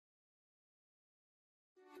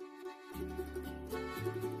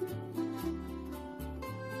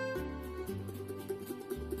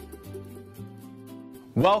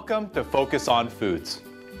Welcome to Focus on Foods.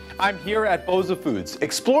 I'm here at Bosa Foods,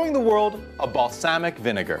 exploring the world of balsamic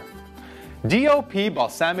vinegar. DOP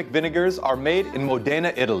balsamic vinegars are made in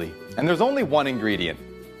Modena, Italy, and there's only one ingredient.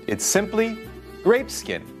 It's simply grape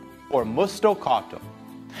skin, or musto cotto.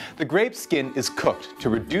 The grape skin is cooked to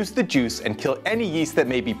reduce the juice and kill any yeast that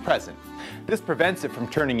may be present. This prevents it from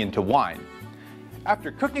turning into wine.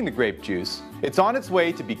 After cooking the grape juice, it's on its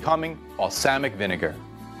way to becoming balsamic vinegar.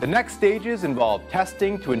 The next stages involve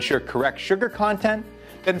testing to ensure correct sugar content,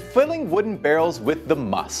 then filling wooden barrels with the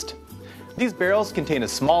must. These barrels contain a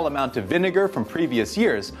small amount of vinegar from previous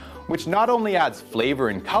years, which not only adds flavor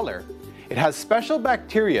and color, it has special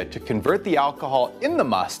bacteria to convert the alcohol in the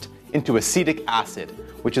must into acetic acid,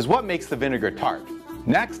 which is what makes the vinegar tart.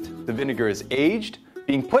 Next, the vinegar is aged,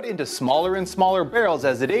 being put into smaller and smaller barrels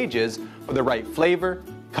as it ages for the right flavor,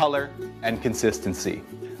 color, and consistency.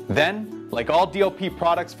 Then, like all DOP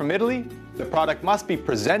products from Italy, the product must be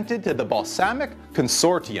presented to the Balsamic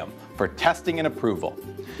Consortium for testing and approval.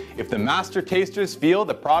 If the master tasters feel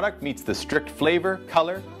the product meets the strict flavor,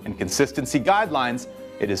 color, and consistency guidelines,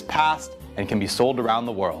 it is passed and can be sold around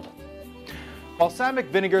the world. Balsamic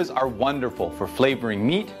vinegars are wonderful for flavoring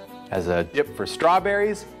meat, as a dip for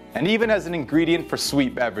strawberries, and even as an ingredient for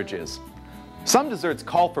sweet beverages. Some desserts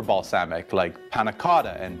call for balsamic, like panna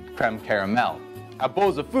cotta and creme caramel. At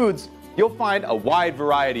Bosa Foods, you'll find a wide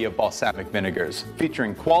variety of balsamic vinegars,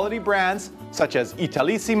 featuring quality brands such as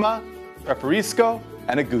Italissima, Preferisco,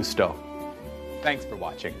 and Augusto. Thanks for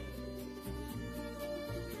watching.